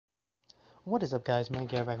What is up, guys? Mike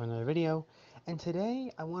here, back with another video, and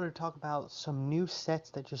today I wanted to talk about some new sets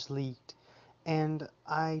that just leaked. And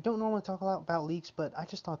I don't normally talk a lot about leaks, but I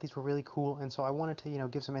just thought these were really cool, and so I wanted to,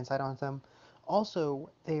 give some insight on them. Also,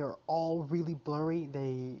 they are all really blurry.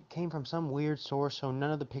 They came from some weird source, so none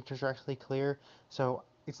of the pictures are actually clear. So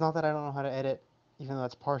it's not that I don't know how to edit, even though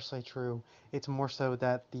that's partially true. It's more so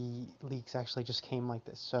that the leaks actually just came like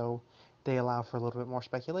this, so they allow for a little bit more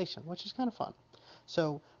speculation, which is kind of fun.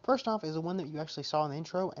 So first off is the one that you actually saw in the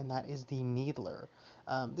intro, and that is the Needler.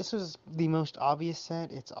 This was the most obvious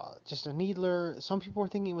set. It's just a Needler. Some people were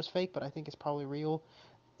thinking it was fake, but I think it's probably real.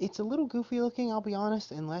 It's a little goofy looking, I'll be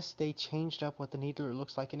honest, unless they changed up what the Needler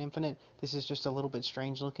looks like in Infinite. This is just a little bit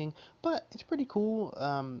strange looking, but it's pretty cool.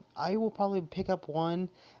 I will probably pick up one,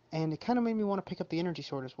 and it kind of made me want to pick up the Energy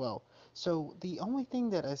Sword as well. So the only thing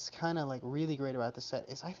that is kind of like really great about the set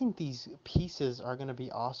is I think these pieces are going to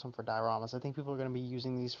be awesome for dioramas. I think people are going to be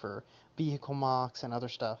using these for vehicle mocks and other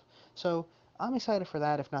stuff. So I'm excited for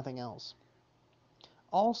that if nothing else.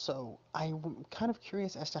 Also, I'm kind of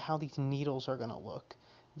curious as to how these needles are going to look.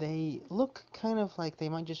 They look kind of like they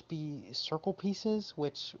might just be circle pieces,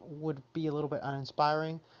 which would be a little bit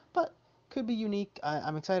uninspiring, but could be unique.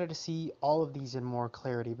 I'm excited to see all of these in more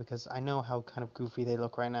clarity because I know how kind of goofy they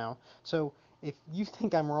look right now. So if you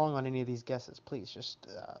think I'm wrong on any of these guesses, please just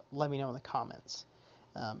let me know in the comments.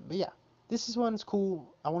 But yeah, this is one. It's cool.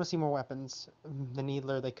 I want to see more weapons. The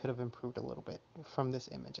Needler, they could have improved a little bit from this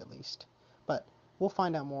image at least. But we'll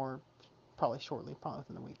find out more probably shortly, probably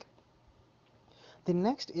within the week. The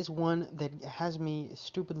next is one that has me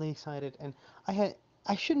stupidly excited, and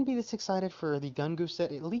I shouldn't be this excited for the Gun Goose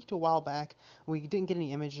set. It leaked a while back. We didn't get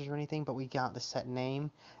any images or anything, but we got the set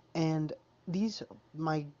name, and these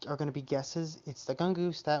are going to be guesses. It's the Gun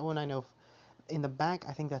Goose, that one I know. In the back,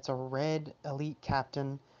 I think that's a red elite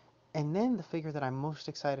captain. And then the figure that I'm most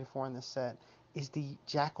excited for in this set is the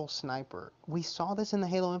Jackal Sniper. We saw this in the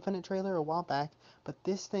Halo Infinite trailer a while back, but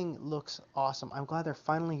this thing looks awesome. I'm glad they're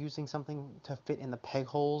finally using something to fit in the peg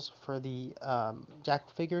holes for the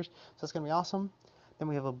Jackal figures, so it's going to be awesome. Then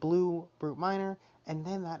we have a blue Brute Miner, and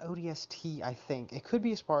then that ODST, I think. It could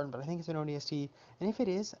be a Spartan, but I think it's an ODST, and if it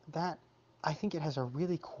is, I think it has a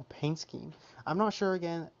really cool paint scheme. I'm not sure,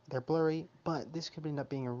 again, they're blurry, but this could end up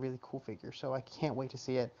being a really cool figure, so I can't wait to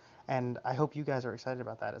see it, and I hope you guys are excited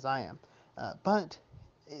about that as I am. But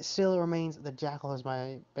it still remains the Jackal is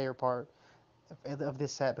my favorite part of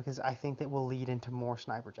this set because I think that will lead into more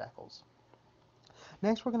Sniper Jackals.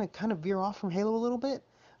 Next, we're going to kind of veer off from Halo a little bit,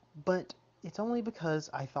 but it's only because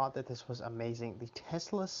I thought that this was amazing. The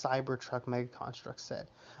Tesla Cybertruck Mega Construx set.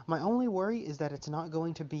 My only worry is that it's not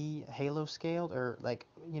going to be Halo scaled or like,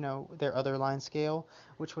 their other line scale,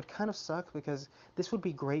 which would kind of suck because this would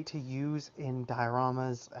be great to use in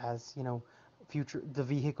dioramas as, the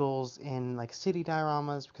vehicles in like city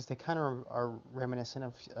dioramas because they kind of are reminiscent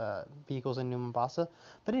of vehicles in New Mombasa.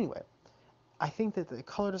 But anyway, I think that the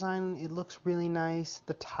color design, it looks really nice.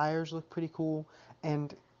 The tires look pretty cool,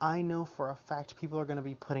 and I know for a fact people are going to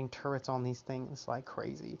be putting turrets on these things like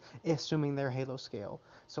crazy, assuming they're Halo scale.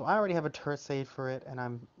 So I already have a turret saved for it, and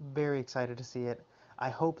I'm very excited to see it. I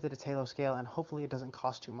hope that it's Halo scale, and hopefully it doesn't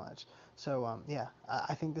cost too much. So yeah,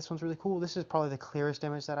 I think this one's really cool. This is probably the clearest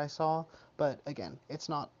image that I saw, but again, it's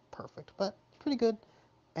not perfect, but pretty good.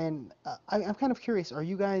 And I'm kind of curious, are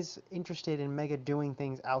you guys interested in Mega doing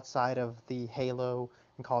things outside of the Halo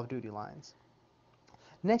and Call of Duty lines?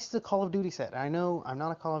 Next is the Call of Duty set. I know I'm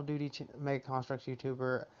not a Call of Duty Mega Construx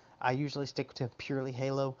YouTuber. I usually stick to purely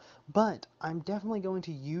Halo, but I'm definitely going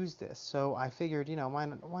to use this. So I figured, why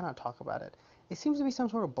not talk about it? It seems to be some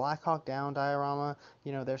sort of Black Hawk Down diorama.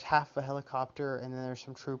 There's half a helicopter, and then there's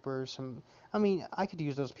some troopers. I mean, I could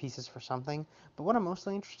use those pieces for something. But what I'm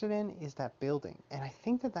mostly interested in is that building, and I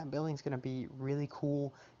think that that building is going to be really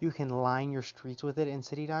cool. You can line your streets with it in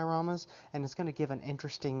city dioramas, and it's going to give an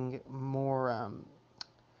interesting, more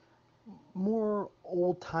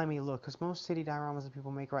old-timey look because most city dioramas that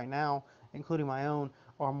people make right now, including my own,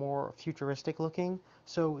 are more futuristic looking.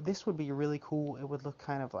 So this would be really cool. It would look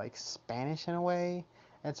kind of like Spanish in a way.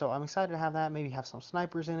 And so I'm excited to have that, maybe have some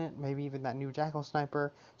snipers in it, maybe even that new Jackal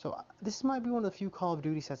sniper. So this might be one of the few Call of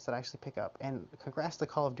Duty sets that I actually pick up. And congrats to the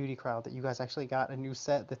Call of Duty crowd that you guys actually got a new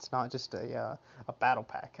set that's not just a battle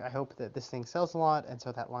pack. I hope that this thing sells a lot and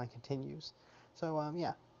so that line continues. So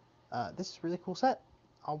yeah, this is a really cool set.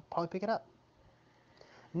 I'll probably pick it up.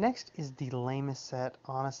 Next is the lamest set,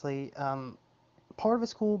 honestly. Part of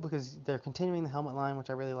it's cool because they're continuing the helmet line,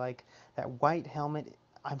 which I really like. That white helmet,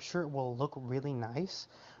 I'm sure it will look really nice,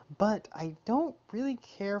 but I don't really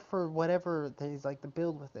care for whatever there's like the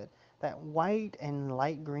build with it. That white and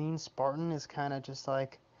light green Spartan is kind of just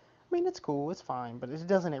like, I mean, it's cool, it's fine, but it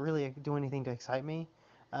doesn't really do anything to excite me.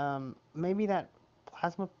 Maybe that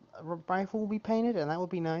plasma rifle will be painted, and that would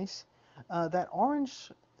be nice. That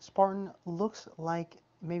orange Spartan looks like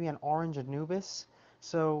maybe an orange Anubis,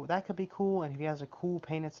 so that could be cool, and if he has a cool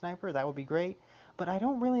painted sniper, that would be great. But I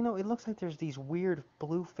don't really know, it looks like there's these weird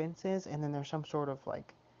blue fences, and then there's some sort of,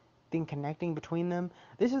 like, thing connecting between them.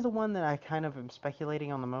 This is the one that I kind of am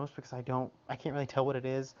speculating on the most because I can't really tell what it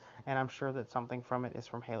is, and I'm sure that something from it is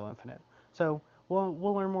from Halo Infinite. So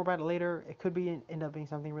we'll learn more about it later. It could be end up being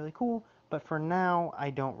something really cool, but for now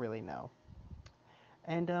I don't really know.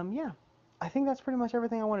 And yeah, I think that's pretty much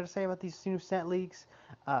everything I wanted to say about these new set leaks.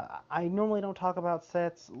 I normally don't talk about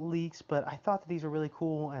sets leaks, but I thought that these were really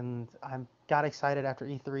cool, and I got excited after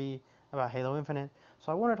E3 about Halo Infinite,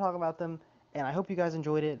 so I want to talk about them. And I hope you guys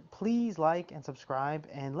enjoyed it. Please like and subscribe,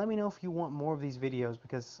 and let me know if you want more of these videos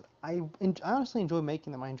because I honestly enjoy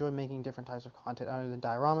making them. I enjoy making different types of content other than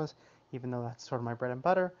dioramas, even though that's sort of my bread and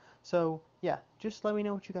butter. So yeah, just let me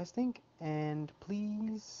know what you guys think, and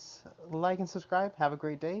please like and subscribe. Have a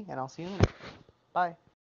great day, and I'll see you later. Bye.